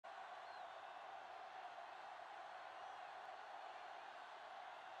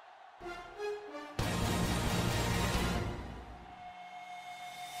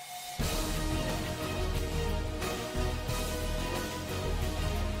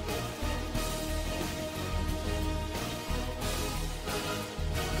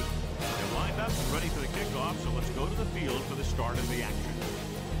kickoff, so let's go to the field for the start of the action.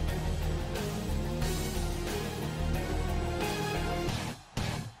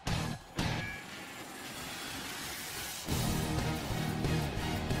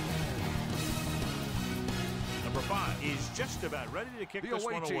 Number 5 is just about ready to kick this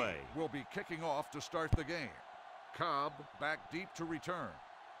one away. Will be kicking off to start the game. Cobb back deep to return.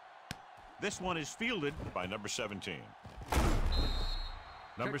 This one is fielded by number 17.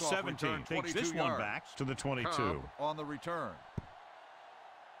 Number Kickoff 17 takes this one back to the 22. Cobb on the return.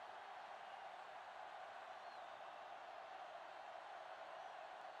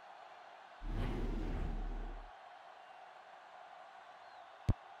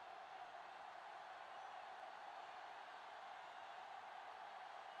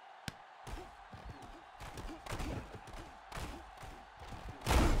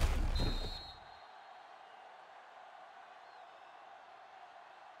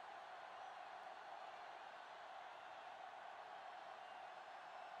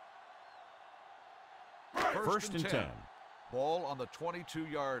 First and 10. Ball on the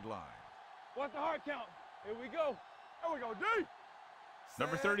 22-yard line. What's the hard count? Here we go. There we go, D.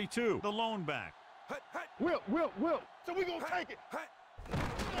 Number 32, the lone back. Will. So we gonna take it.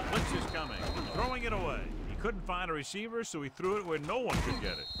 Blitz is coming. Throwing it away. He couldn't find a receiver, so he threw it where no one could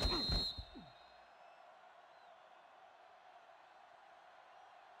get it.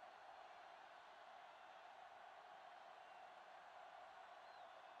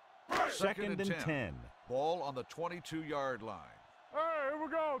 Second and 10. Ball on the 22-yard line. All right, here we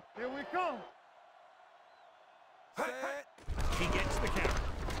go. Here we come. He gets the carry.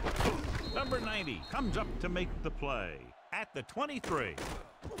 Number 90 comes up to make the play at the 23.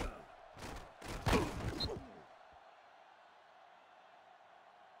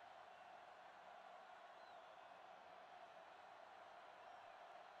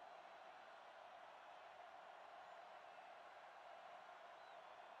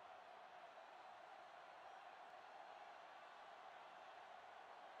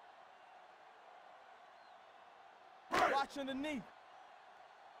 Watch underneath.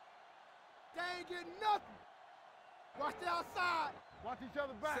 They ain't getting nothing. Watch the outside. Watch each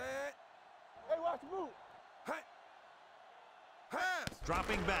other back. Set. Hey, watch the move. Hey. Pass.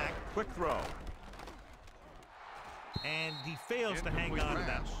 Dropping back, quick throw. And he fails to hang on to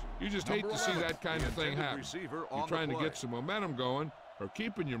that. You just hate to see that kind of thing happen. You're trying to get some momentum going or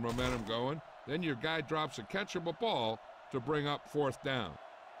keeping your momentum going, then your guy drops a catchable ball to bring up fourth down.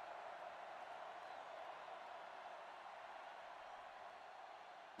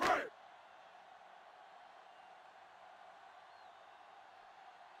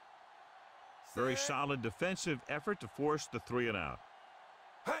 Very solid defensive effort to force the 3 and out.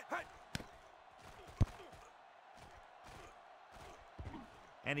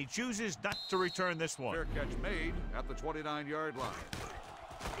 And he chooses not to return this one. Fair catch made at the 29-yard line.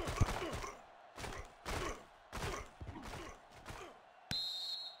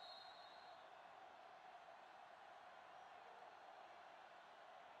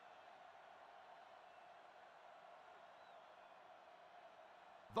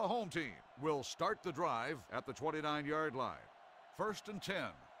 The home team will start the drive at the 29-yard line. First and 10.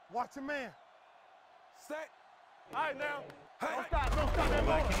 Watch a man. Set. All right, now. Hey. Don't stop that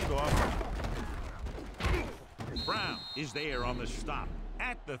Back ball. handoff. Brown is there on the stop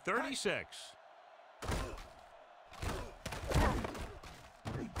at the 36.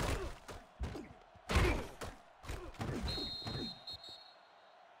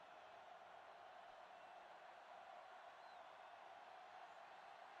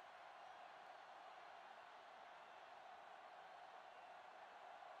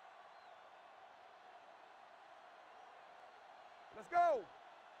 Let's go.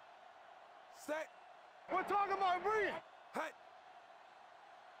 Set. We're talking about bringing. Hey.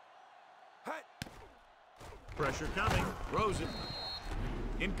 Pressure coming. Throws it.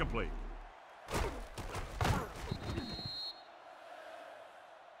 Incomplete.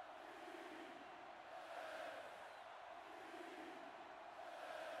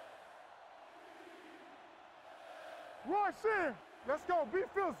 Rush in. Let's go. Be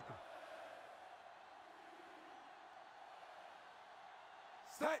physical.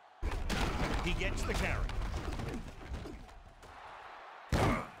 Set. He gets the carry.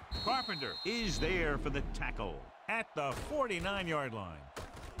 Carpenter is there for the tackle at the 49-yard line.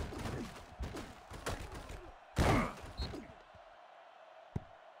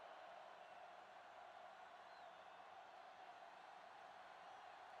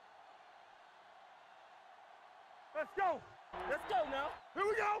 Let's go. Let's go now. Here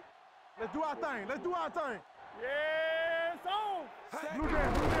we go. Let's do our thing. Let's do our thing. Yes, on.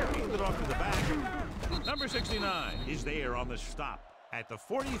 Hand it off to the back. Number 69 is there on the stop at the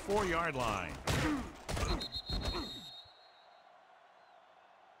 44-yard line.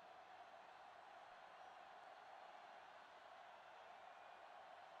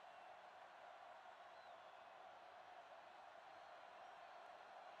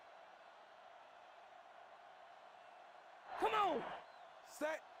 Come on!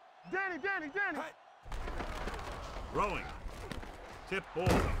 Set! Danny! Hey. Throwing. Tip ball.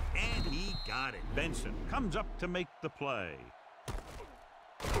 And he got it. Benson comes up to make the play.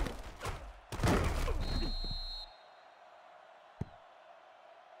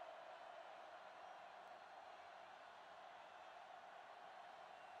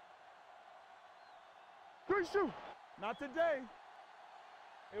 Good shoot. Not today.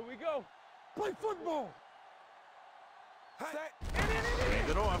 Here we go. Play football. Set. Hand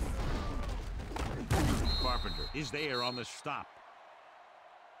it off. Carpenter is there on the stop.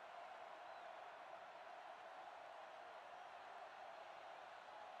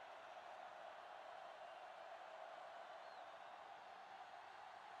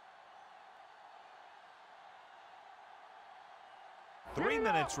 Three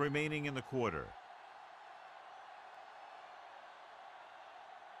minutes remaining in the quarter.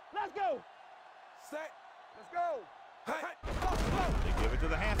 Let's go. Set. Let's go. They give it to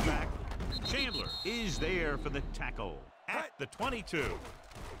the halfback. Chandler is there for the tackle at the 22.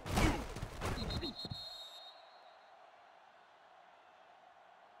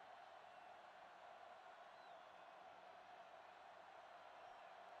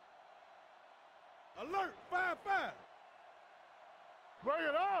 Alert, 5-5. Bring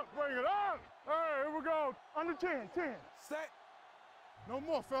it up. Hey, here we go. Under 10. Set. No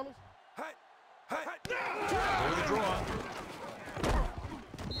more, fellas. Hey. For the draw.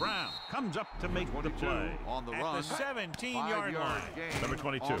 Brown comes up to make the play on the at run. the 17-yard line. Gain Number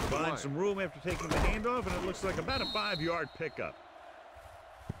 22 on the finds play. some room after taking the handoff, and it looks like about a 5-yard pickup.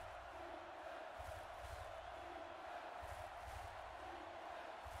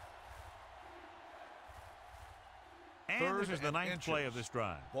 And this is the 9th play of this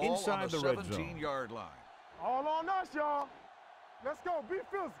drive. Ball Inside on the red zone. 17-yard line. All on us, y'all. Let's go. Be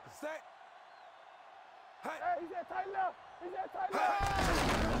physical. Set. Hey, he's at tight left.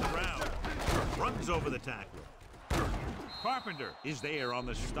 Brown runs over the tackler. Carpenter is there on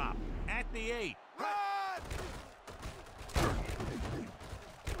the stop at the 8.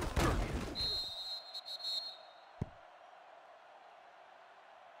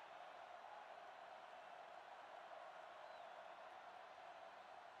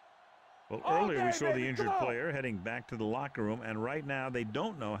 Well, earlier we saw the injured player heading back to the locker room, and right now they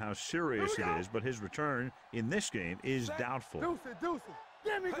don't know how serious it is, but his return in this game is doubtful. Deuce it.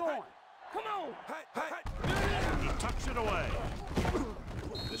 Get me going. Come on. He tucks it away.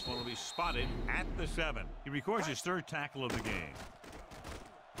 This one will be spotted at the 7. He records his 3rd tackle of the game.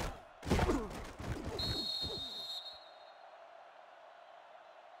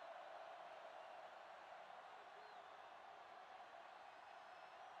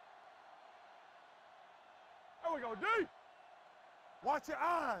 There we go, D. Watch your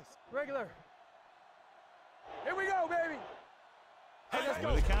eyes. Regular. Here we go, baby. Hey, let's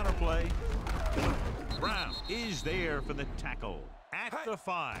go. The counter play. Brown is there for the tackle at the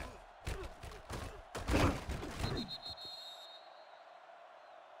 5.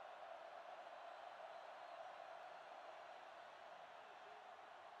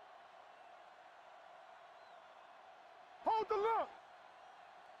 Hold the look.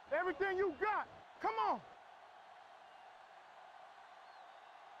 Everything you got. Come on.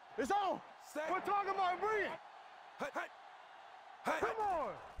 It's on. We're talking about bringing. Come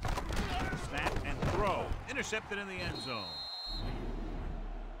on. Snap and throw. Intercepted in the end zone.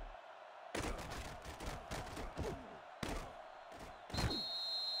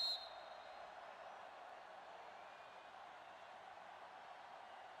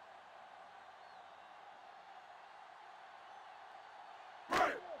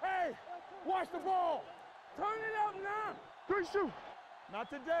 Hey, watch the ball. Turn it up now. Good shoot. Not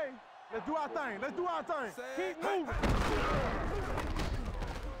today. Let's do our thing. Keep moving.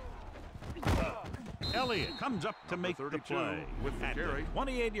 Elliott comes up to make the play with the at the carry.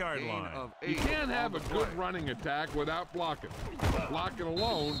 28-yard line. You can't have a good running attack without blocking. Blocking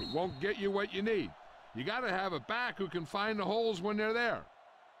alone won't get you what you need. You got to have a back who can find the holes when they're there.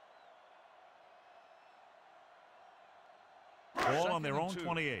 Ball on their own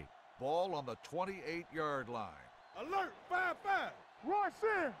 28. Ball on the 28-yard line. Alert, 5-5. Rush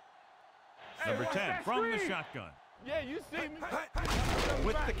in. Number 10 from the shotgun. Yeah, you see me.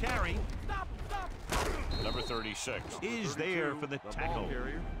 With the carry. Stop him. Number 36 is there for the tackle.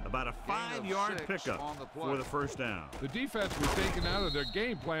 About a 5-yard pickup for the first down. The defense was taken out of their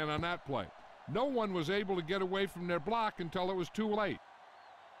game plan on that play. No one was able to get away from their block until it was too late.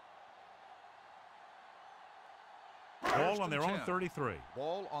 Ball on their own 33.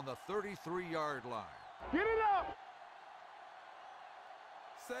 Ball on the 33-yard line. Get it up.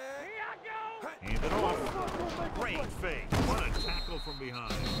 Set. Here I go. Hand it off. Great fake. What a tackle from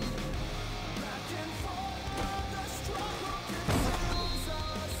behind.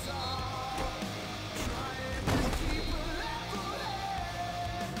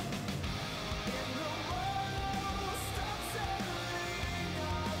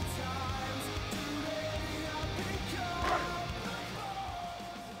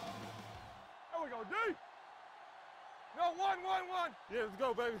 Yeah, let's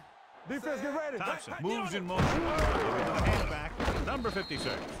go, baby. Defense, get ready. Thompson moves in motion. Hand back. Number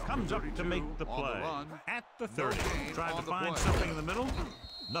 56 comes up to make the play at the 30. Tried to find something in the middle.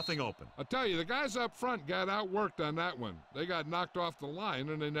 Nothing open. I'll tell you, the guys up front got outworked on that one. They got knocked off the line,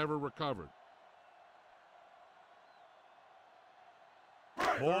 and they never recovered.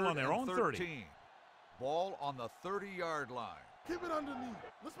 Ball on their own 30. Ball on the 30-yard line. Keep it underneath.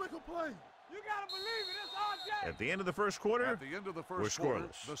 Let's make a play. You gotta believe it. It's RJ. At the end of the first quarter, At the end of the first we're quarter,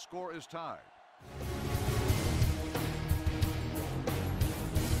 scoreless. the score is tied.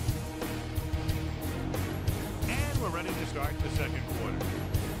 And we're ready to start the second quarter.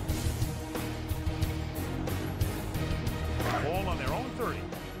 Ball on their own 30.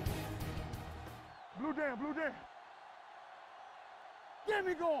 Blue down, blue down. Get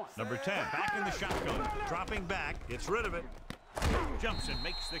me going. Number 10 back in the shotgun. Dropping back, gets rid of it. Jumps and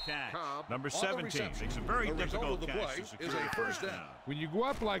makes the catch. Number 17 makes a very difficult catch to secure a first down. When you go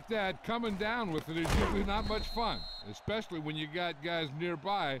up like that, coming down with it is usually not much fun, especially when you got guys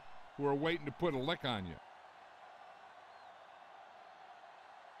nearby who are waiting to put a lick on you.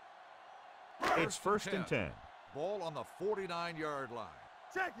 It's first and 10. Ball on the 49-yard line.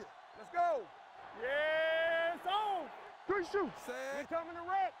 Check it. Let's go. Yeah, it's on. 3 shoots. Set. We coming to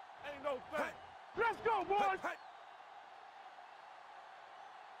wreck. Ain't no thing. Let's go, boys.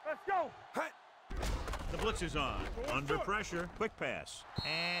 Let's go. The blitz is on. Under pressure. Quick pass.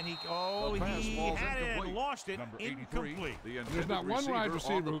 And he had it and lost it. Incomplete. There's not one wide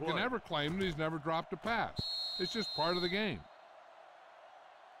receiver who can ever claim that he's never dropped a pass. It's just part of the game.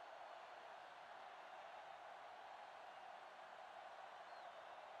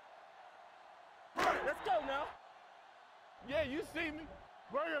 Let's go now. Yeah, you see me.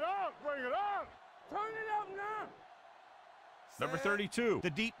 Bring it up. Bring it up. Turn it up now. Number 32, the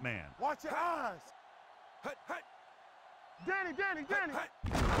deep man. Watch your eyes. Danny. To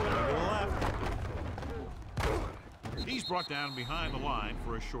the left. He's brought down behind the line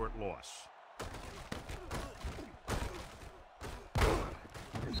for a short loss.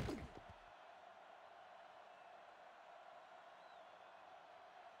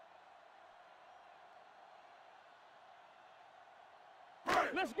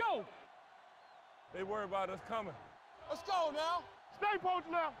 Let's go. They worry about us coming. Let's go now. Stay post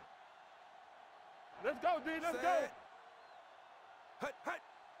now. Let's go, D. Let's go.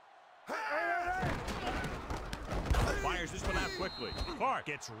 Fires this one out quickly. Clark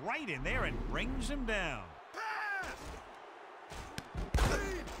gets right in there and brings him down.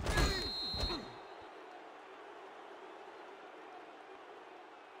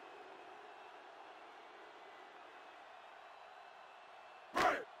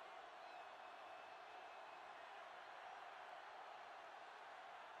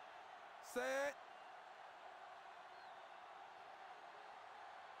 Set.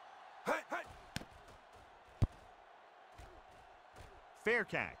 Fair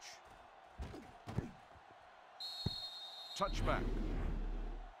catch. Touchback.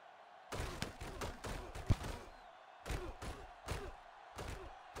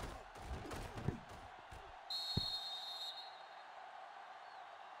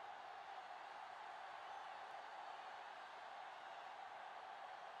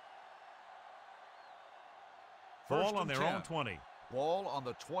 Ball on their own 20. Ball on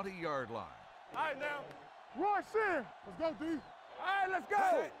the 20-yard line. All right, now. Royce in. Let's go, D. All right, let's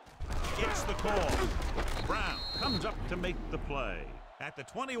go. Gets the call. Brown comes up to make the play at the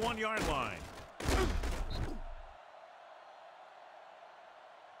 21-yard line.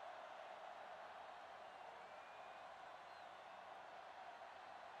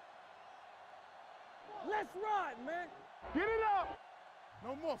 Let's ride, man. Get it up.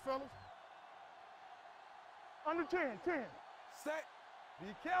 No more, fellas. Under 10. Set. Be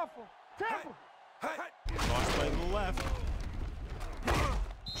careful. Careful. Lost play to the left.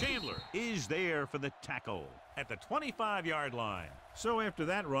 Chandler is there for the tackle at the 25-yard line. So after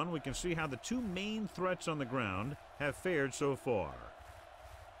that run, we can see how the two main threats on the ground have fared so far.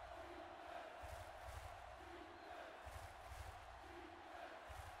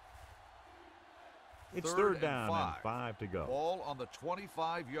 It's third down and 5 to go. Ball on the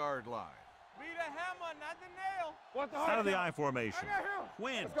 25-yard line. Be the hammer, not the nail. What the Out of the I formation.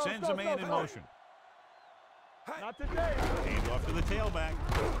 Quinn sends a man in motion. Not today. Hand off to the tailback.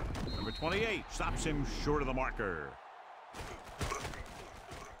 Number 28 stops him short of the marker.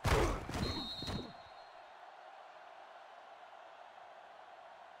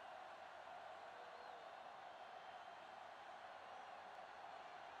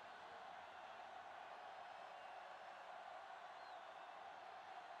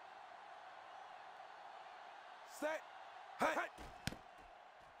 Set. Hey.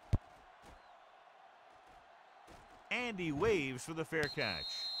 And he waves for the fair catch.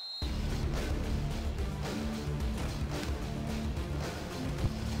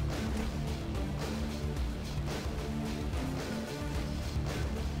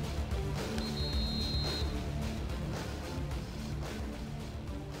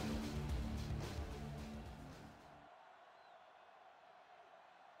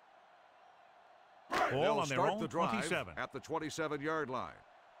 Ball on their Start own the drive 27. at the 27-yard line.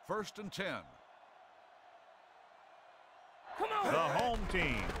 1st and 10. Come on. The home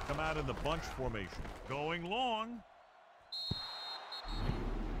team come out in the bunch formation. Going long.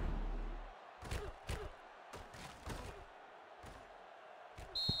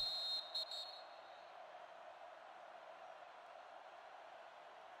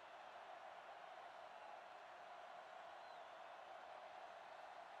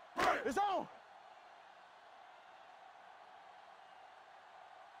 It's on.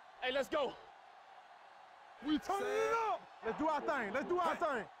 Hey, let's go. We turning it up. Let's do our thing. Let's do our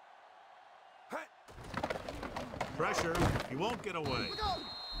thing. Pressure. He won't get away.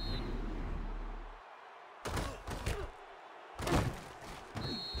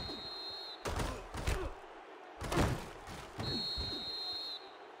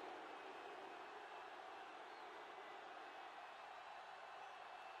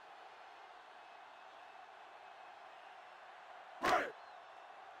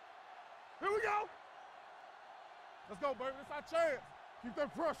 Here we go. Let's go, baby. It's our chance. Keep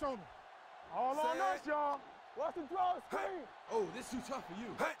that pressure on them. All on us, y'all. Watch them throw a screen. Oh, this is too tough for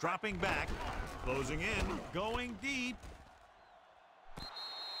you. Dropping back. Closing in. Going deep.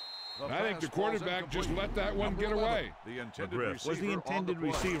 I think the quarterback just let that one get away. The intended McGriff was the intended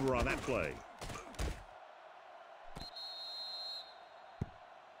receiver on that play.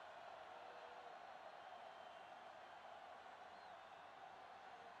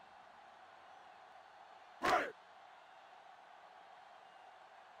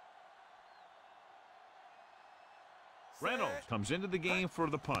 Reynolds comes into the game for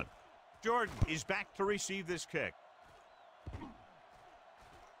the punt. Jordan is back to receive this kick.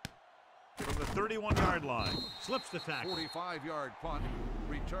 From the 31-yard line, slips the tackle. 45-yard punt,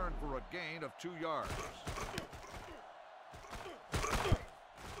 return for a gain of 2 yards.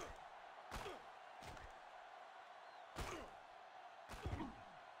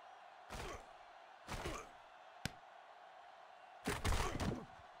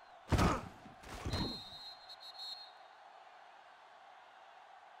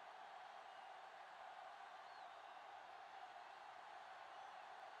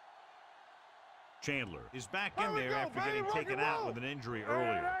 Chandler is back in there after getting taken out with an injury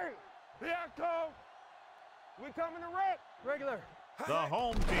earlier. Here I come. We coming to wreck. Regular. The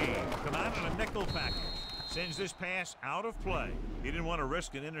home team come out in a nickel package. Sends this pass out of play. He didn't want to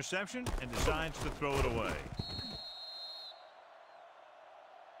risk an interception and decides to throw it away.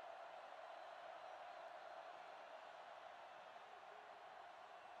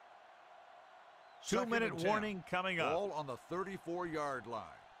 Two-minute warning coming up. Ball on the 34-yard line.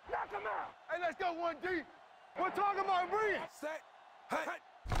 Knock him out. Hey, let's go one deep. We're talking about brilliant. Set.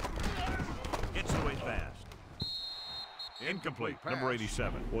 Gets away fast. Incomplete. Number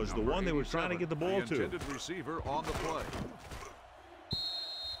 87 was the one they were trying to get the ball to. Intended receiver on the play.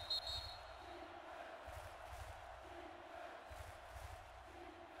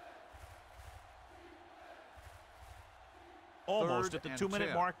 Almost at the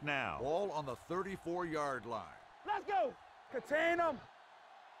 2-minute mark now. Ball on the 34-yard line. Let's go. Contain them.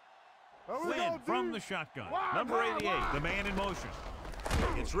 Flynn from the shotgun. Number 88, the man in motion.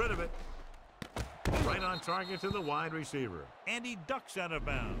 Gets rid of it. Right on target to the wide receiver. And he ducks out of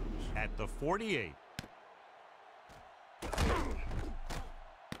bounds at the 48.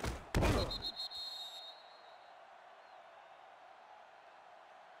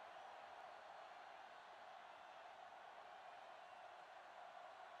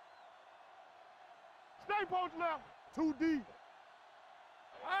 Play post left. Too deep.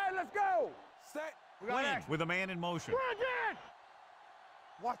 All right, let's go. Set. Wins with a man in motion. Bring it!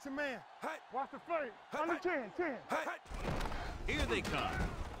 Watch the man. Hey. Watch the fake. Under 10. Here they come.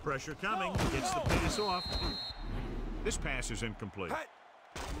 Pressure coming. Gets the pass off. This pass is incomplete.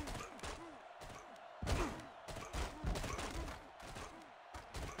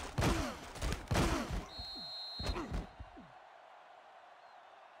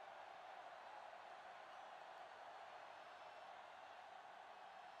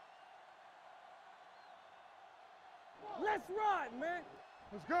 Let's run, man.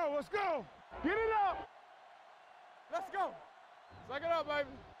 Let's go. Get it up. Let's go. Suck it up, baby.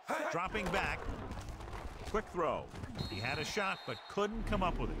 Dropping back. Quick throw. He had a shot, but couldn't come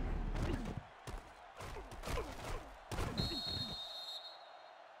up with it.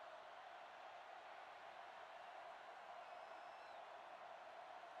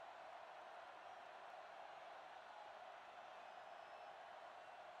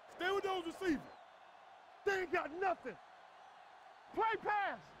 Stay with those receivers. They ain't got nothing. Play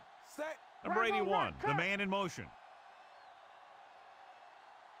pass. Set. Number 81, the man in motion.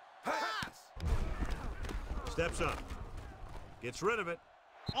 Pass. Steps up. Gets rid of it.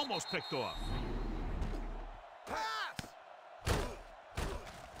 Almost picked off. Pass.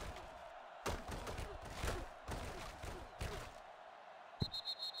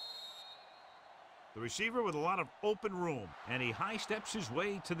 The receiver with a lot of open room, and he high steps his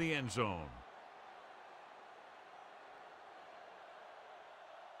way to the end zone.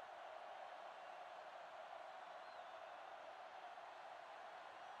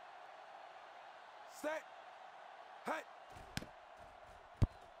 Set. Hey.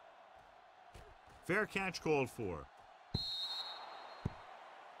 Fair catch called for.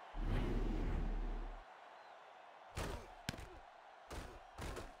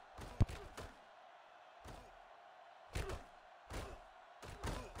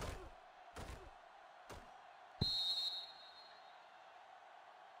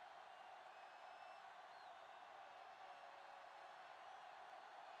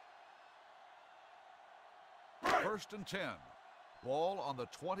 First and 10. Ball on the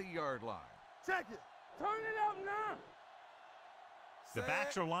 20-yard line. Check it. Turn it up now. The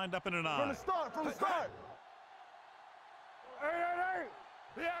backs are lined up in an From eye. the start. Hey.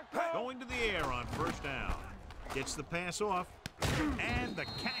 Yeah, Going to the air on first down. Gets the pass off. And the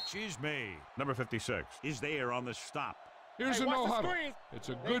catch is made. Number 56 is there on the stop. Here's a no-huddle. It's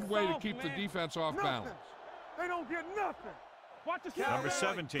a good way to keep the defense off balance. They don't get nothing. Watch the Number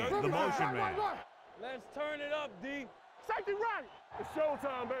 17, the motion man. Let's turn it up, D. Safety right. It's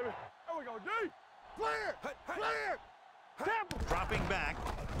showtime, baby. There we go, D. Clear. Tampa. Dropping back.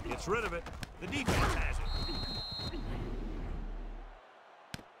 Gets rid of it. The defense has it.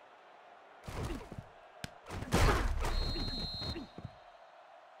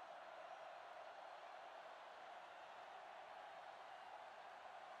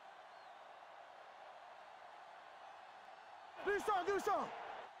 Do something.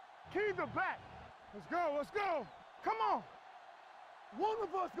 Keep the back. Let's go. Come on. One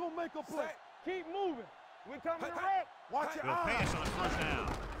of us gonna make a play. Keep moving. We coming to wreck. Watch your The eyes. pass on first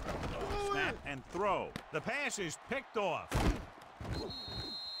down. Snap and throw. The pass is picked off.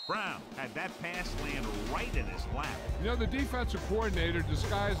 Brown had that pass land right in his lap. You know, the defensive coordinator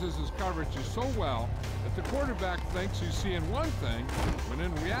disguises his coverages so well that the quarterback thinks he's seeing one thing, when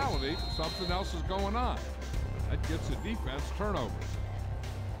in reality, something else is going on. That gets the defense turnovers.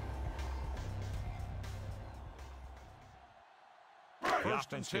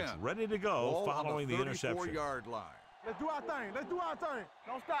 First and 10. Ready to go Ball following on the interception. 34-yard line. Let's do our thing.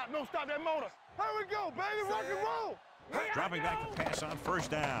 Don't stop that motor. Here we go, baby. Rock and roll. Dropping back to pass on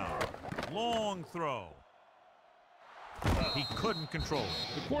first down. Long throw. He couldn't control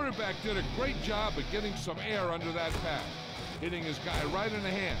it. The quarterback did a great job of getting some air under that pass, hitting his guy right in the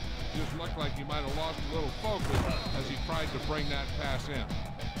hand. Just looked like he might have lost a little focus as he tried to bring that pass in.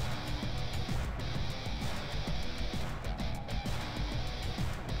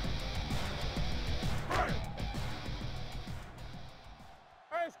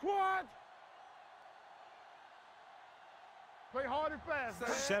 Hey, squad. Play hard and fast.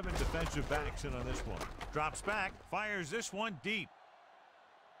 7 defensive backs in on this one. Drops back, fires this one deep.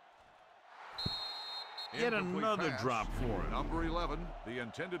 Yet Incomplete another pass. drop for him. Number 11, the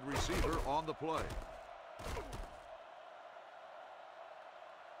intended receiver on the play.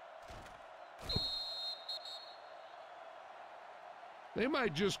 They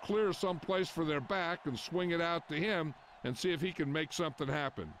might just clear some place for their back and swing it out to him and see if he can make something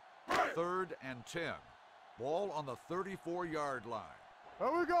happen. 3rd and 10. Ball on the 34-yard line.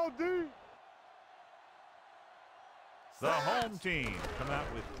 Here we go, D. The home team come out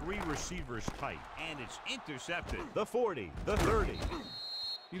with 3 receivers tight, and it's intercepted. The 40, the 30.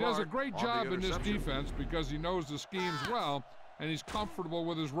 He does a great job in this defense because he knows the schemes well, and he's comfortable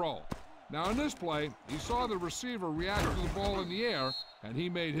with his role. Now in this play, he saw the receiver react to the ball in the air, and he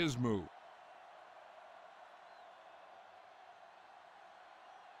made his move.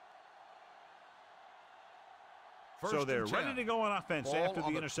 So they're ready to go on offense after the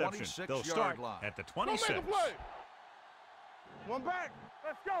interception. They'll start at the 26. Go make a play. One back.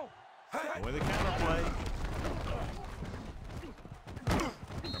 Let's go. With a counter play.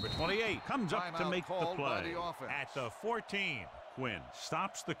 Number 28 comes up to make the play. At the 14, Quinn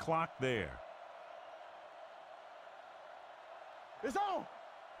stops the clock there. It's on.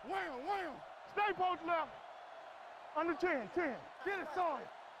 Wham, wham. Stay both left. Under 10, 10. Get it started.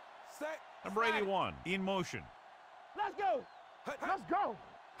 Set. Number 81 in motion. Let's go. Let's go. All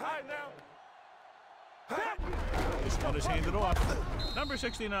right, now. This one is handed off. Number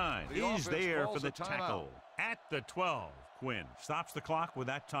 69 is there for the tackle. At the 12, Quinn stops the clock with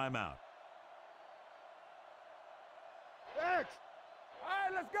that timeout. X. All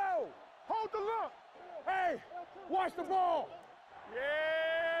right, let's go. Hold the look. Hey, watch the ball.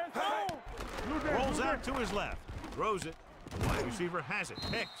 Yes. Rolls out to his left. Throws it. The wide receiver has it.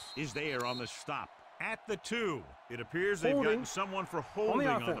 Hicks is there on the stop. At the 2, it appears they've gotten someone for holding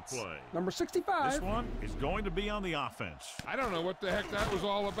on the play. Number 65. This one is going to be on the offense. I don't know what the heck that was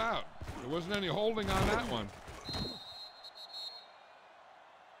all about. There wasn't any holding on that one.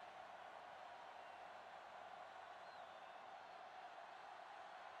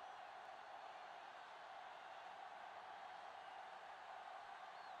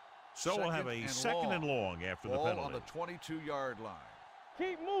 So we'll have a second and long after the penalty. On the 22-yard line.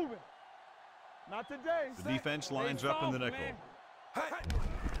 Keep moving. Not today. The defense lines up in the nickel.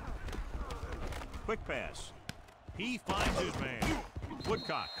 Quick pass. He finds his man.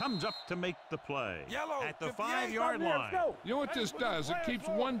 Woodcock comes up to make the play. At the 5-yard line. You know what this does? It keeps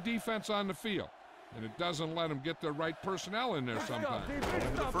one defense on the field, and it doesn't let them get the right personnel in there sometimes.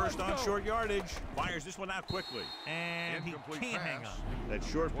 The first on short yardage. Fires this one out quickly. And he can't hang on. That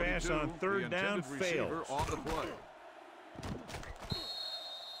short pass on 3rd down fails. On the play.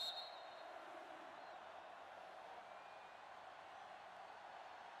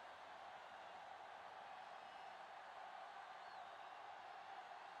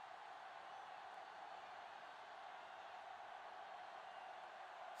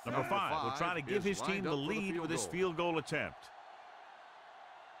 Number 5 will try to give his team the lead with his field goal attempt.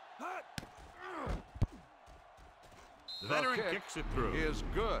 The veteran kicks it through. Is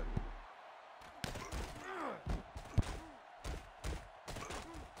good.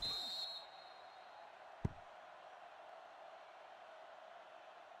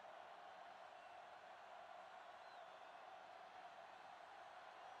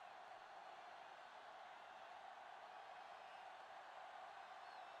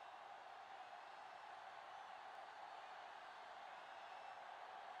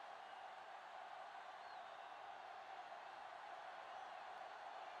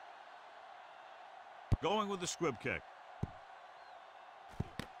 Going with the squib kick.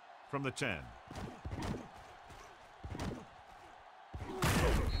 From the 10.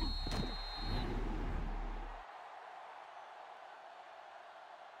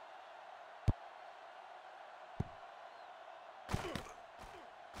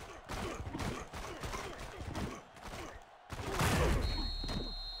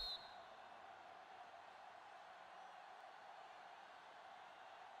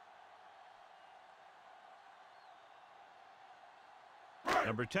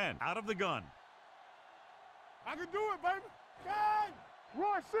 Number 10, out of the gun. I can do it, baby. God.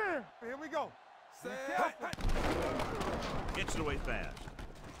 Rush in. Here we go. Gets it away fast.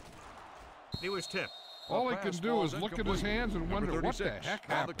 He was tipped. All he can do is look at his hands and wonder what the heck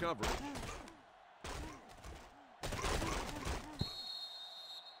happened. On the coverage.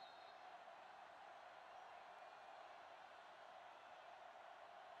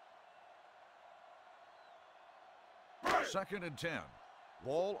 Second and 10.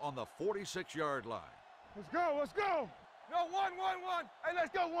 Ball on the 46-yard line. Let's go, let's go. No, 1, 1, 1. Hey,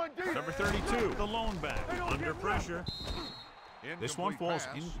 let's go 1 deep. Number 32, the lone back, under pressure. This one falls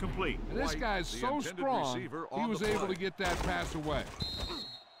incomplete. And this guy's so strong, he was able to get that pass away.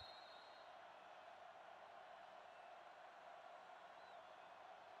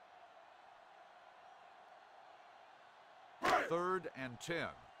 Third and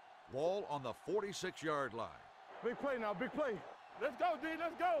 10. Ball on the 46-yard line. Big play now, big play. Let's go, D,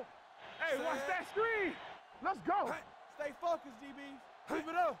 let's go. Hey, watch that screen. Let's go. Stay focused, DB. Keep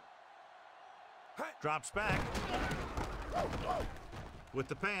it up. Drops back. With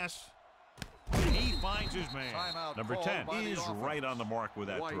the pass. He finds his man. Timeout Number called 10 by the is offense. right on the mark with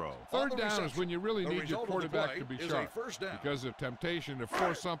that White. throw. Third down is when you really The need your result of the quarterback play to be is a sharp, first down. because the temptation to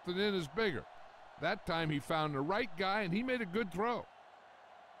force something in is bigger. That time he found the right guy, and he made a good throw.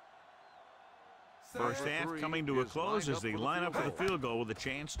 First half coming to a close as they line up for the field goal with a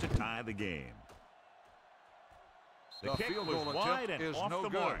chance to tie the game. The kick field was goal wide attempt and is off no the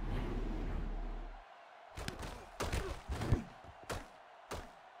good. mark.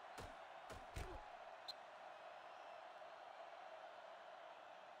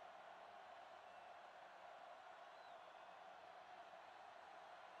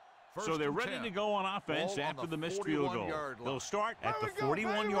 So they're ready to go on offense after the missed field goal. They'll start at the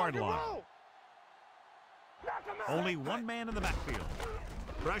 41-yard line. Only one man in the backfield.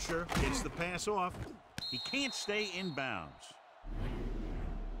 Pressure gets the pass off. He can't stay in bounds.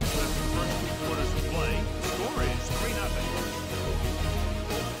 First 2 quarters of play. Score is 3-0.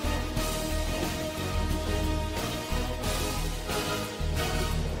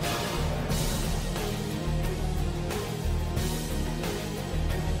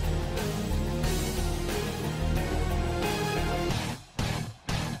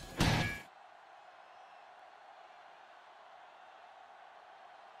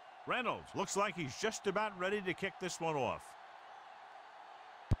 Reynolds looks like he's just about ready to kick this one off.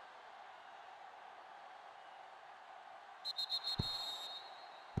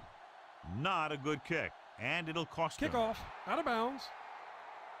 Not a good kick, and it'll cost him. Kickoff, out of bounds.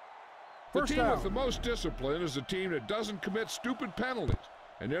 The First team down. with the most discipline is the team that doesn't commit stupid penalties,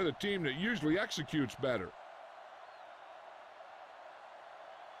 and they're the team that usually executes better.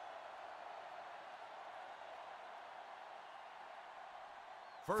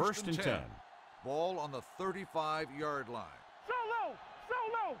 First and 10. Ball on the 35-yard line. Solo.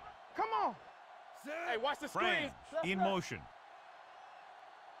 Come on. Hey, watch the screen. Franz in motion.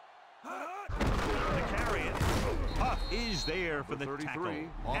 The carry it. Huff is there for the 33 tackle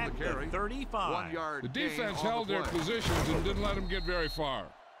on at the carry. 35. 1 yard The gain defense on the held their play. positions and didn't let them get very far.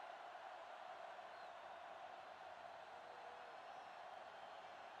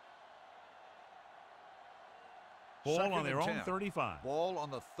 Ball Second on their and own 10. 35. Ball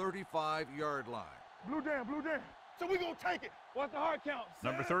on the 35-yard line. Blue down. So we gonna take it. What's the hard count?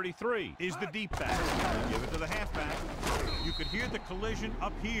 Number 33 is the deep back. Give it to the halfback. You could hear the collision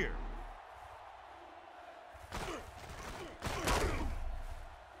up here.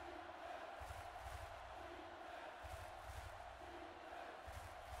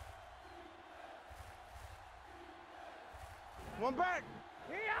 One back.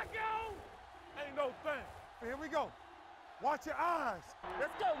 Here I go. Ain't no thing. Here we go. Watch your eyes.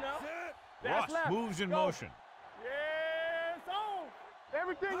 Let's go now. Ross That's left. moves in Go. motion. Yeah, it's on.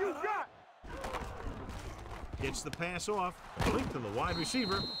 Everything you got. Gets the pass off. Complete to the wide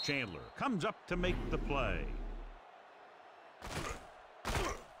receiver. Chandler comes up to make the play.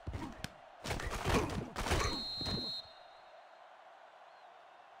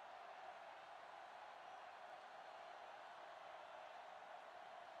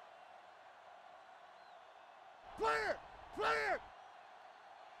 Play it.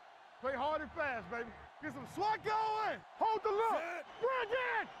 Play hard and fast, baby. Get some swat going. Hold the look. Bring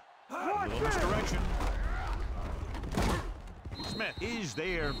it. Watch Little misdirection. Smith is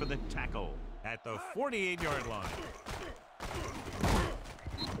there for the tackle at the 48-yard line.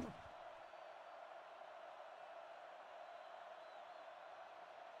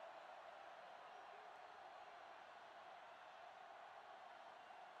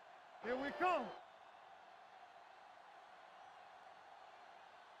 Here we come.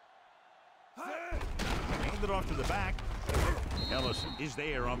 Hand it off to the back. Ellison is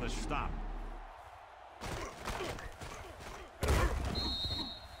there on the stop.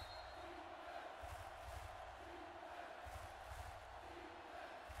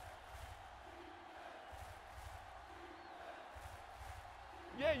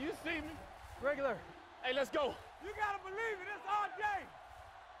 Yeah, you see me. Regular. Hey, let's go. You gotta believe it. It's our day.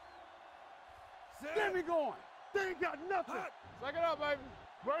 Get me going. They ain't got nothing. Suck it up, baby.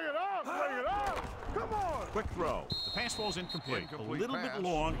 Bring it up. Bring it up. Come on. Quick throw. The pass ball's incomplete. Incomplete A little pass. bit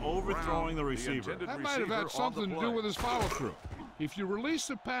long, overthrowing the Brown, receiver. intended That might have receiver had on something the to do play. with his follow-through. If you release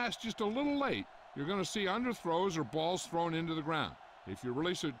the pass just a little late, you're going to see underthrows or balls thrown into the ground. If you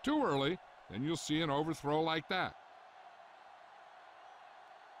release it too early, then you'll see an overthrow like that.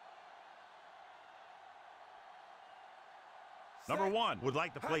 Number 1 would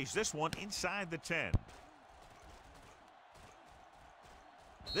like to place this one inside the 10.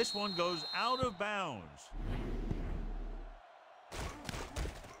 This one goes out of bounds.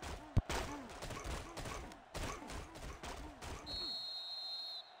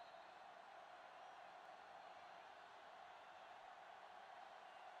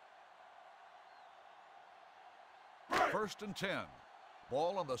 First and 10.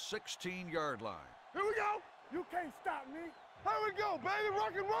 Ball on the 16-yard line. Here we go. You can't stop me. Here we go, baby.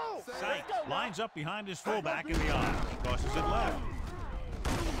 Rock and roll. Saints lines up behind his fullback in the eye. Tosses it left.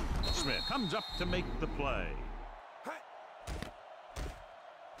 Smith comes up to make the play.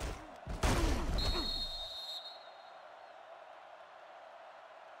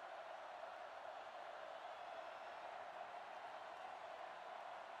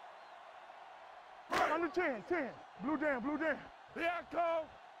 Under 10, 10. Blue down, blue down. Here I come.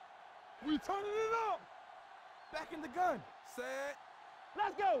 We turning it up. Back in the gun. Set.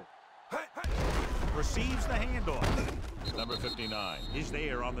 Let's go. Hey, hey. Receives the handoff. Number 59 is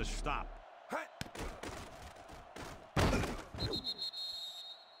there on the stop. Hey.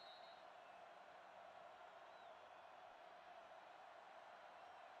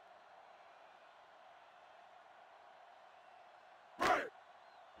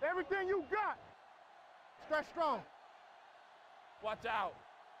 Everything you got. Stretch strong. Watch out.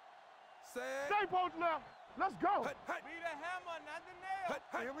 Set. Stay post left. Let's go. Hey, hey. Be the hammer, not the nail.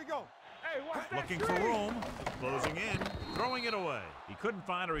 Hey, hey. Here we go. Hey, watch that Looking screen. for room. Closing in. Throwing it away. He couldn't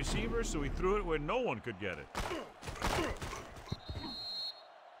find a receiver, so he threw it where no one could get it.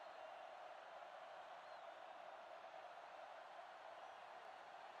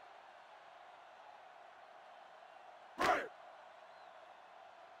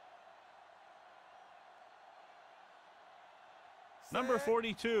 Number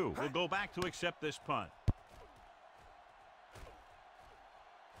 42 will go back to accept this punt.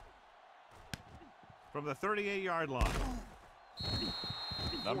 From the 38-yard line.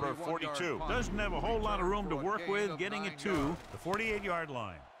 Number 42 doesn't have a whole lot of room to work with, getting it to the 48-yard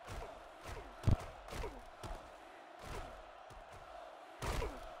line.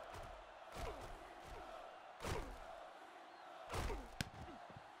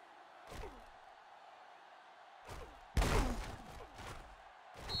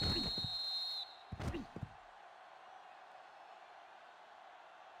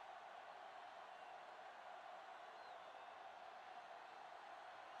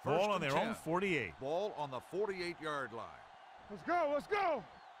 Ball on their own 48. Ball on the 48-yard line. Let's go, let's go.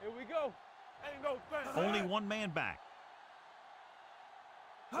 Here we go. Ain't no thing. Only one man back.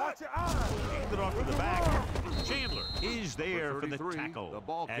 Watch your eyes. Handed off to the back. Chandler is there for the tackle the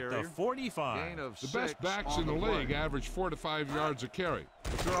ball at carrier. the 45. Gain of The 6 best backs on in the league play. average 4 to 5 yards a carry.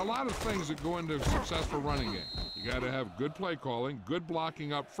 But there are a lot of things that go into a successful running game. You got to have good play calling, good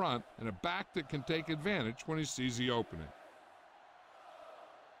blocking up front, and a back that can take advantage when he sees the opening.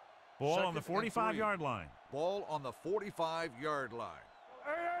 Ball Second on the and 45-yard line. Ball on the 45-yard line.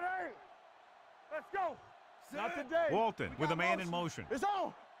 Hey, hey, hey. Let's go. Not today. Walton with a man in motion. It's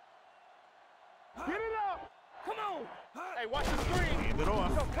on. Get it up. Come on. Hey, watch the screen. Handed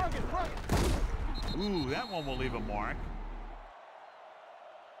off. Go, plug it, plug it. Ooh, that one will leave a mark.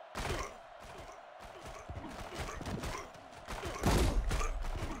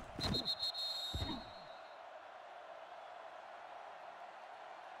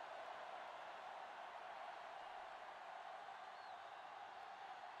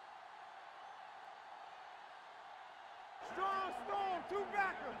 Strong storm, two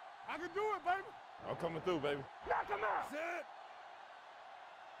backer. I can do it, baby. I'm coming through, baby. Knock him out. Set.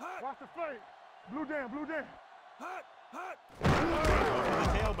 Hot. Watch the fade. Blue down, blue down. Hot. Hot. Over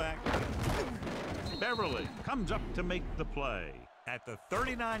the tailback. Beverly comes up to make the play at the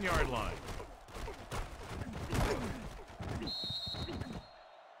 39-yard line.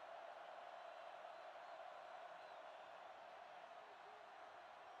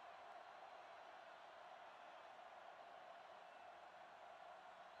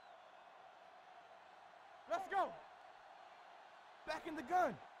 Let's go. Back in the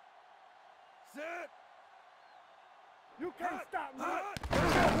gun. Set. You can't stop me.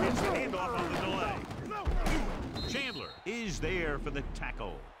 It's the handoff on the delay. Chandler is there for the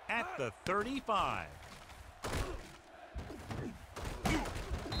tackle at the 35.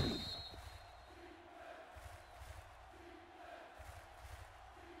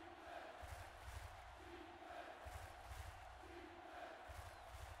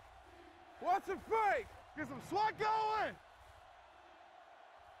 What's a fake? Get some SWAT going.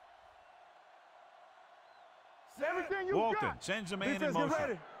 Everything you Walton got. sends a man in Defense, get motion.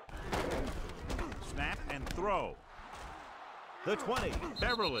 ready. Snap and throw. The 20.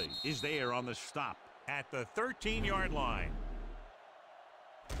 Beverly is there on the stop at the 13-yard line.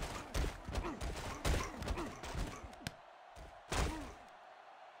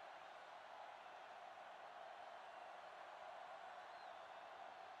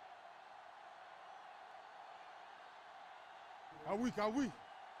 Are we?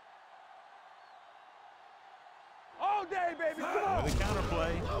 Oh, day, baby. Come on. With a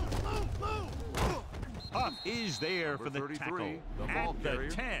counterplay. Huff is there for the 33, tackle. the ball At the carrier.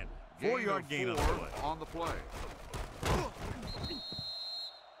 10. Gain 4-yard of gain on the 4 play. on the play.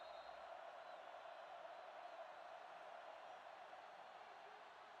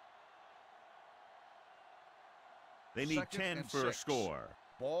 They need 2nd 10 and for a 6. score.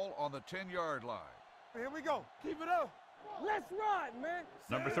 Ball on the 10-yard line. Here we go. Keep it up. Let's ride, man.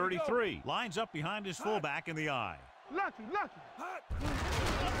 Number 33 lines up behind his fullback in the eye. Lucky.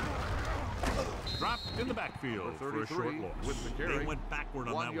 Dropped in the backfield for a 33 short loss. with the carry. They went backward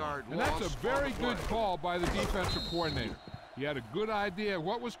on 1 that yard one. And that's loss a very on the good play. call by the defensive coordinator. He had a good idea of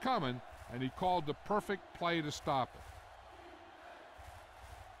what was coming, and he called the perfect play to stop it.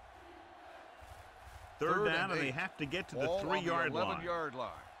 Third down, and and they 8. have to get to Ball the on 3-yard line. 11-yard line.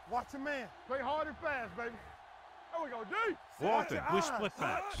 Watch your man. Play hard and fast, baby. There we go, D. Walton Watch with your split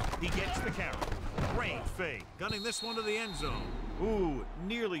eyes. backs. He gets the carry. Great fake. Gunning this one to the end zone. Ooh,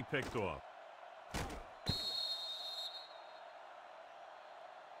 nearly picked off.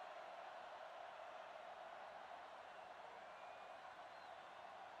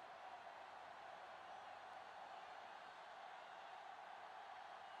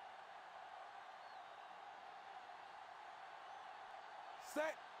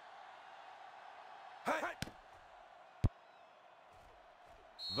 Set. Hey.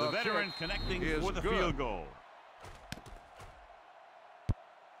 The The veteran kick connecting is for the good. field goal.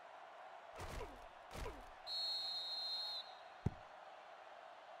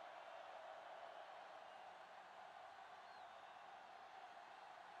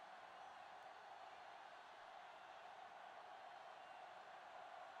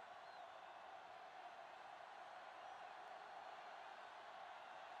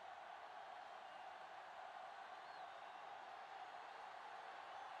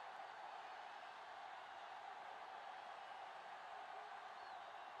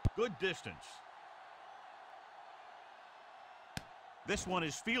 Good distance. This one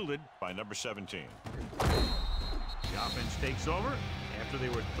is fielded by number 17. The offense takes over after they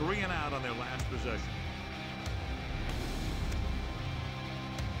were 3 and out on their last possession.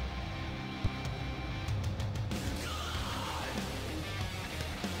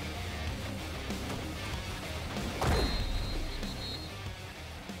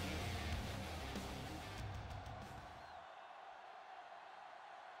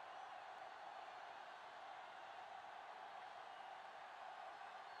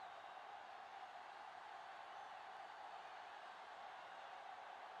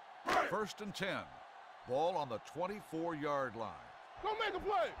 First and 10. Ball on the 24-yard line. Go make a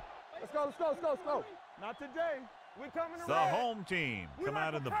play. Let's go. Not today. We coming to The red. home team come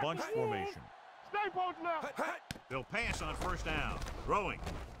out in the bunch formation. Stay posted out. They'll pass on first down. Throwing.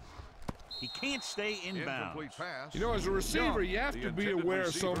 He can't stay inbounds. Incomplete pass. You know, as a receiver, Young, you have the to be intended aware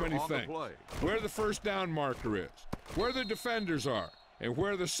of so receiver many on the things. play. Where the first down marker is, where the defenders are, and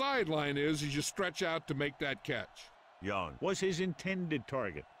where the sideline is as you stretch out to make that catch. Young was his intended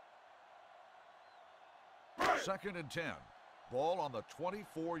target. Second and 10. Ball on the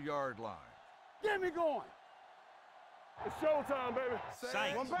 24-yard line. Get me going. It's showtime, baby.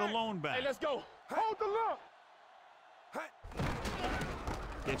 Sykes, One the back. lone back. Hey, let's go. Hold the look.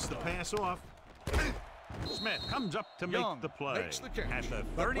 Gets the pass off. Smith comes up to Young make the play. makes the catch. At the The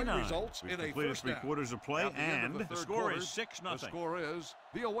play 39. results We've in a completed first down. 3/4 of play, At the end and of the third score quarter, is 6-0. The score is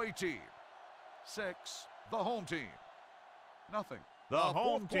the away team 6, the home team nothing. The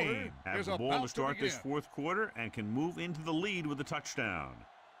home fourth quarter team has is the ball about to start this begin. fourth quarter and can move into the lead with a touchdown.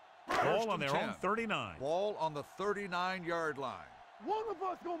 First Ball on and their 10. own 39. Ball on the 39-yard line. One of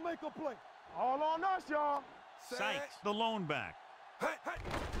us gonna make a play. All on us, y'all. Sykes, the lone back.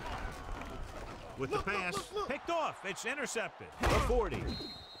 With the pass, picked off. It's intercepted. The 40.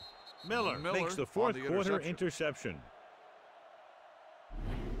 Miller makes the on fourth the quarter interception. interception.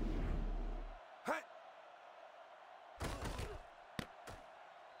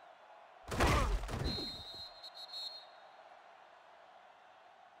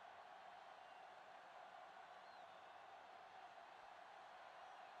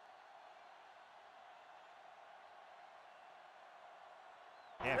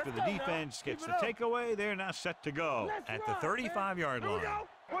 After the defense gets the takeaway, they're now set to go at the 35-yard line.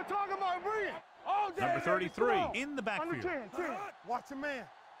 We're talking about brilliant. All day, Number baby. 33 Come on. in the Under backfield. 10. Watch your man.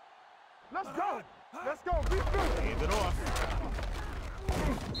 Let's go. Let's go. Be good. Hand it off.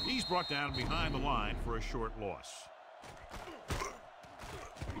 He's brought down behind the line for a short loss.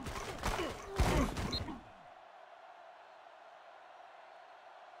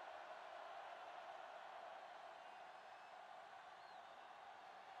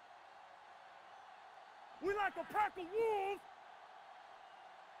 We like a pack of wolves.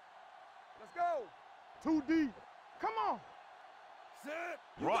 Let's go. Too deep. Come on. Set.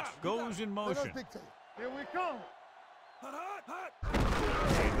 Rush goes in motion. Here we come. Hot, hot, hot.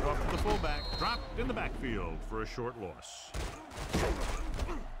 Handed off to the fullback. Dropped in the backfield for a short loss.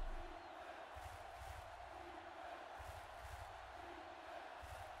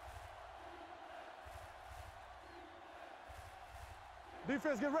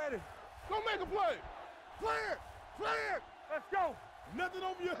 Defense, get ready. Go make a play. Play it. Play it. Let's go. Nothing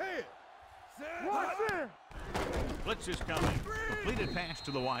over your head. Watch in. Blitz is coming. Completed pass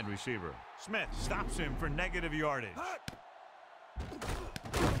to the wide receiver. Smith stops him for negative yardage.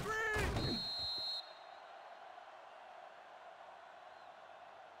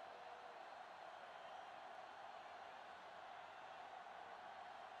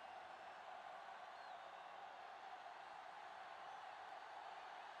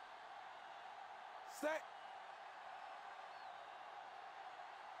 Set.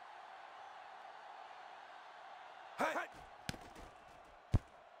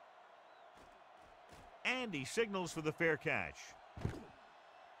 And he signals for the fair catch.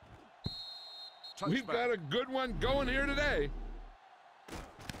 We've got a good one going here today.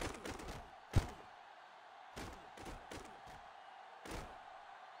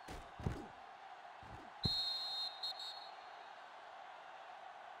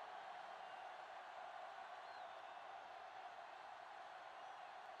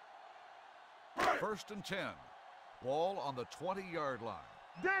 First and 10. Ball on the 20-yard line.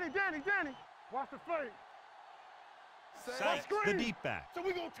 Danny. Watch the fake. Sykes, the deep back. So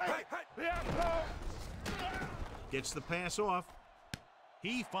we gonna take it. Gets the pass off.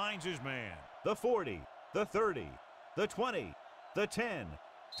 He finds his man. The 40, the 30, the 20, the 10.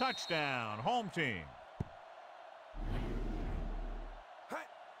 Touchdown, home team.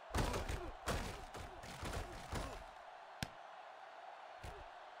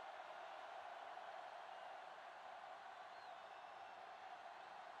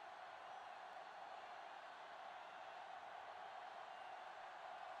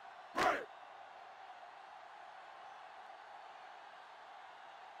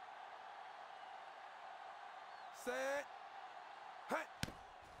 Set.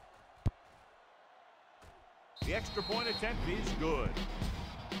 The extra point attempt is good.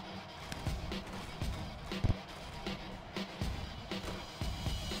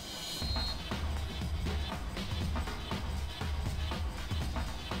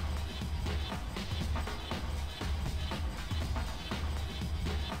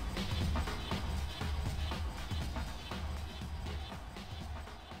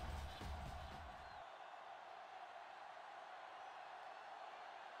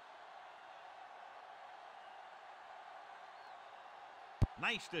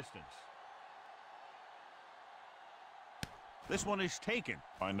 Nice distance. This one is taken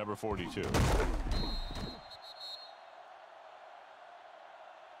by number 42.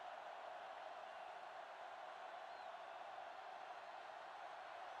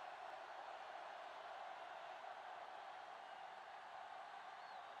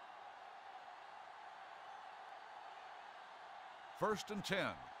 First and 10.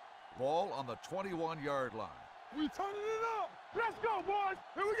 Ball on the 21-yard line. We turning it up. Let's go, boys.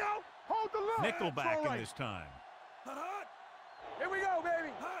 Here we go. Hold the line. Nickelback in this time. Hot. Here we go,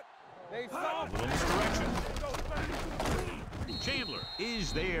 baby. Hot. They A little misdirection. Chandler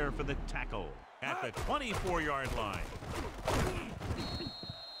is there for the tackle at the 24-yard line.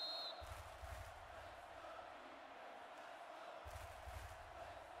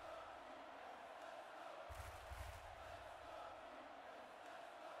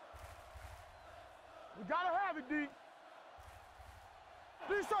 We gotta have it, D.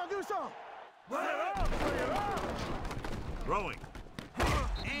 Do something. Bring it up. Throwing.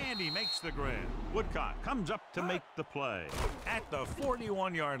 And he makes the grab. Woodcock comes up to make the play at the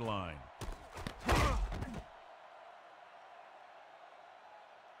 41-yard line.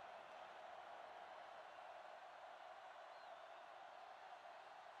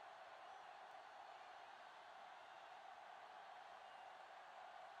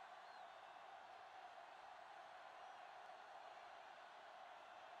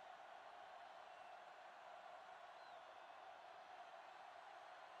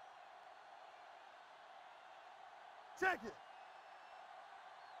 Check it.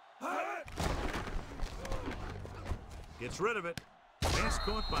 Gets rid of it. Pass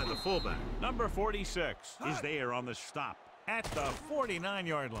caught by the fullback. Number 46 is there on the stop at the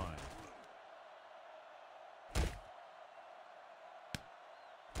 49-yard line.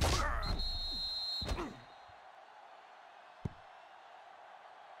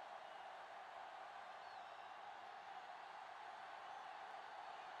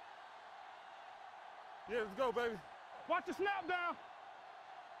 Yeah, let's go, baby. Watch the snap down.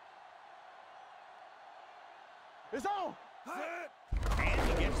 It's on. And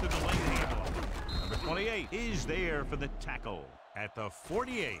he gets the delayed handoff. Number 28 is there for the tackle at the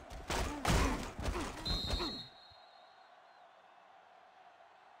 48.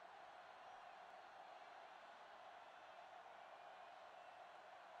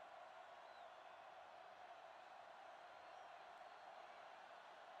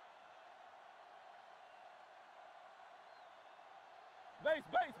 Base,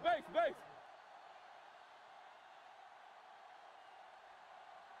 base, base, base.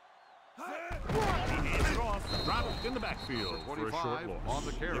 He hands it off, dropped in the backfield for a short loss. On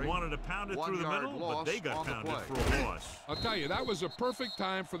the carry. They wanted to pound it through the middle, but they got pounded for a loss. I'll tell you, that was a perfect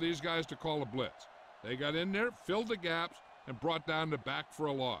time for these guys to call a blitz. They got in there, filled the gaps, and brought down the back for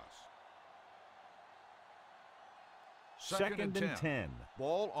a loss. Second and 10.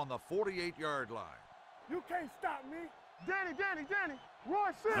 Ball on the 48-yard line. You can't stop me. Danny, Danny, Danny.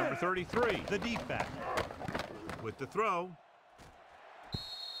 Roy said. Number 33, the deep back. With the throw.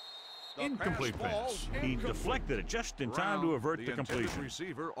 Incomplete pass. He deflected it just in time to avert the completion.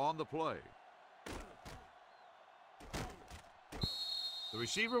 Receiver on the play. The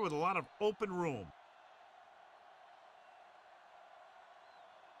receiver with a lot of open room.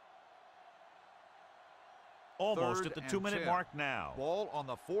 Almost at the 2-minute mark now. Ball on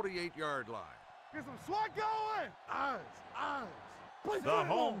the 48-yard line. Get some swat going. Eyes. Please The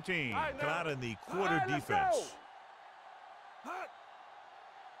home team come out in the quarter defense.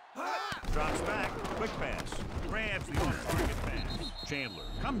 Drops back, quick pass, grabs the off-target pass. Chandler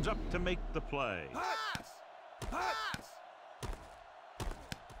comes up to make the play.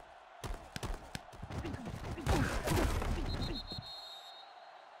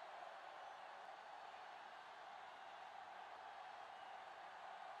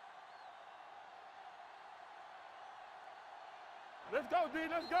 Let's go, D,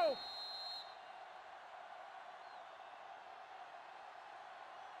 let's go.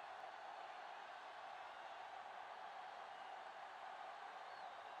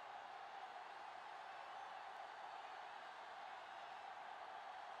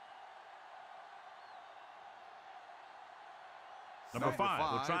 Number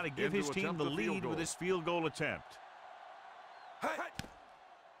 5 will try to give his team the lead with his field goal attempt.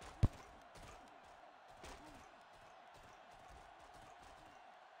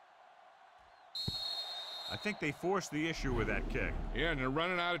 I think they forced the issue with that kick. Yeah, and they're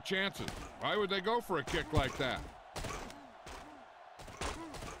running out of chances. Why would they go for a kick like that?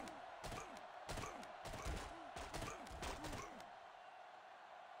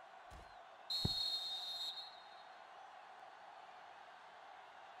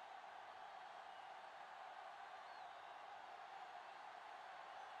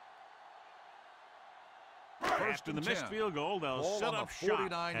 First in the missed field goal, they'll set up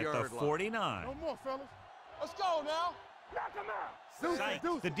shop at the 49. No more, fellas. Let's go now. Knock him out.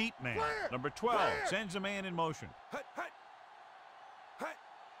 Sykes, the deep man. Number 12 sends a man in motion.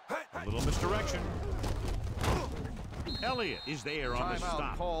 A little misdirection. Elliott is there on the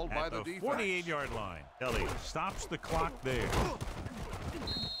stop at the 48-yard line. Elliott stops the clock there.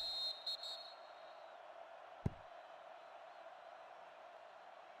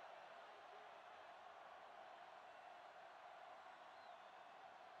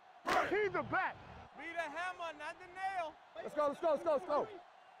 He's the back. Be the hammer, not the nail. Let's go, let's go, let's go, let's go.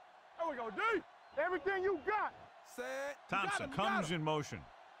 There we go, D. Everything you got. Set. Thompson comes in motion.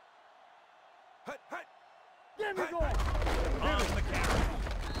 Get me going. On the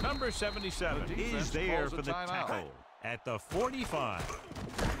carry. Number 77 is there for the tackle at the 45.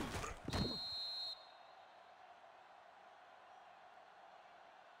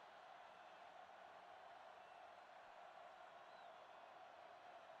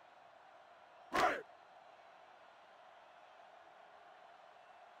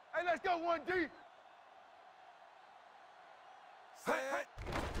 Hey, let's go, 1D. Set.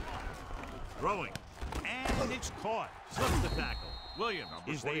 Throwing. And it's caught. Slips the tackle. Williams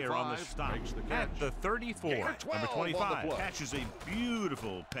is there on the stop at the 34. Number 25 catches a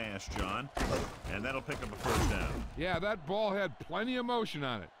beautiful pass, John. And that'll pick up a first down. Yeah, that ball had plenty of motion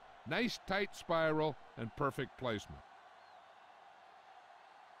on it. Nice tight spiral and perfect placement.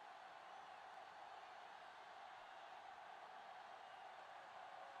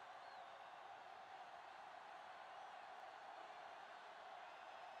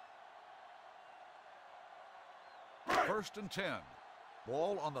 First and 10.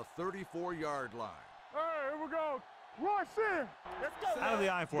 Ball on the 34-yard line. Hey, here we go. Roy in. Let's go. Out of the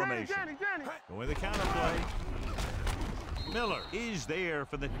I formation. Danny. Going the counter play. Miller is there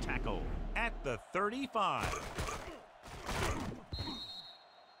for the tackle at the 35.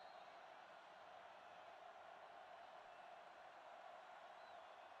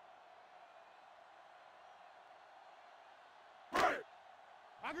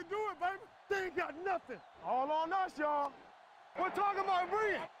 I can do it, baby. They ain't got nothing. All on us, y'all. We're talking about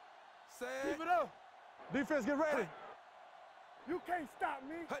bringing. Keep it up. Defense, get ready. You can't stop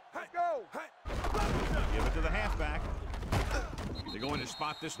me. Let's go. Give it to the halfback. They're going to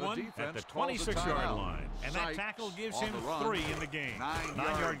spot this one at the 26-yard line. And that tackle gives him 3 in the game.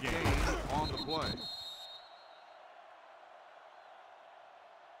 9-yard gain on the play.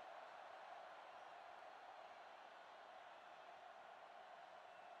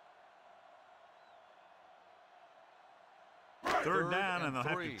 Third down, and they'll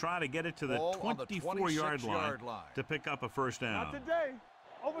have to try to get it to the 24-yard line to pick up a first down. Not today.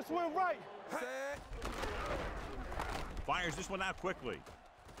 Overswing right. Fires this one out quickly.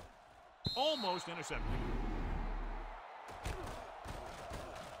 Almost intercepted.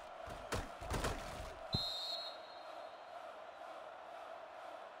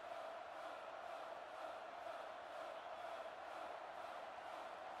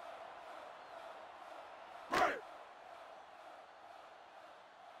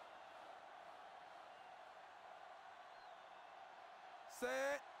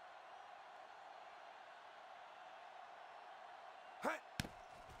 Set.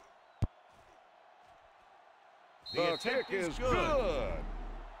 The kick is good.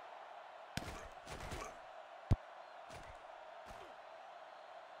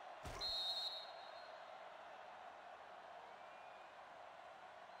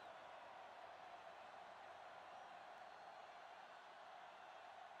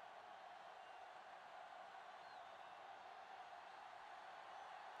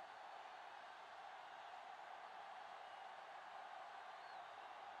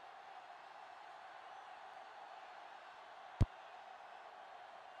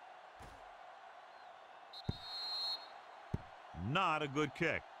 Not a good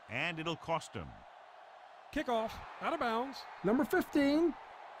kick, and it'll cost him. Kickoff, out of bounds. Number 15,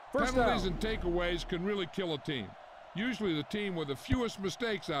 first Penalties down. and takeaways can really kill a team. Usually the team with the fewest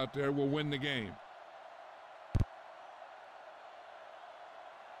mistakes out there will win the game.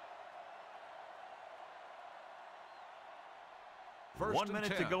 First 1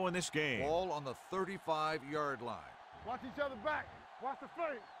 minute to go in this game. Ball on the 35-yard line. Watch each other back. Watch the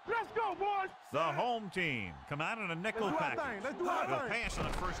fake. Let's go, boys. The home team come out in a nickel package. Let's do our They'll thing. pass on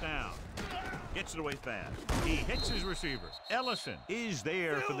a first down. Gets it away fast. He hits his receiver. Ellison is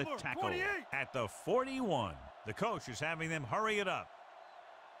there for the tackle 48. at the 41. The coach is having them hurry it up.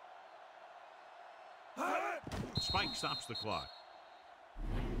 Spike stops the clock.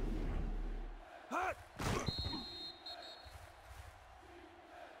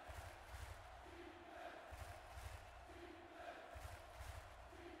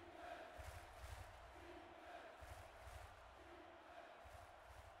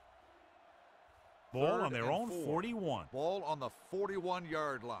 Ball on their own 41. Ball on the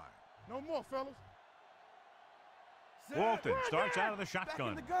 41-yard line. No more, fellas. Walton starts out of the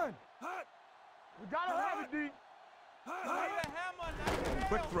shotgun. Back in the gun. We gotta have it, D.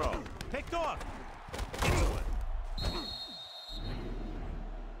 Quick throw. Picked off. Into it.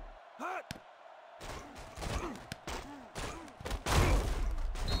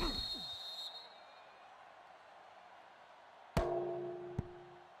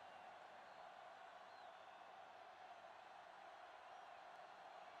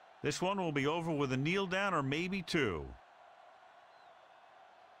 This one will be over with a kneel down or maybe 2.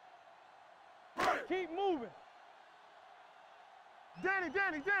 Keep moving. Danny.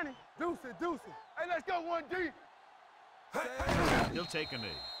 Deuce it. Hey, let's go, 1D. He'll take a knee.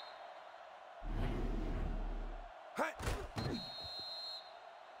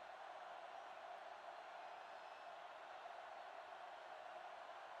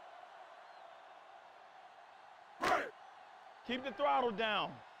 Keep the throttle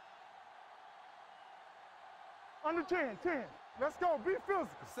down. Under 10. Let's go. Be physical.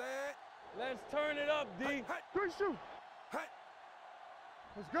 Set. Let's turn it up, D. 3 shoot.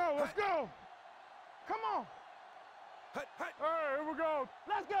 Let's go. Come on. Hey, here we go.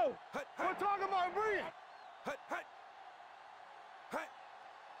 Let's go. We're talking about bringing.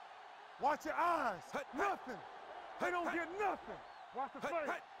 Watch your eyes. Nothing. They don't get nothing. Watch the face.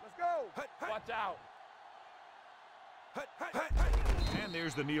 Let's go. Watch out. And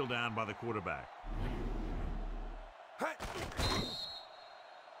there's the kneel down by the quarterback.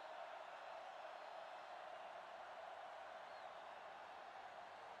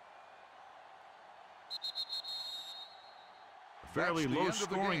 fairly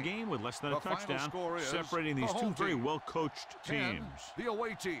low-scoring game with less than a touchdown, separating these two very well-coached teams. The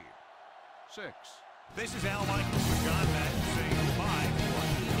away team. 6. This is Al Michaels for John Madden.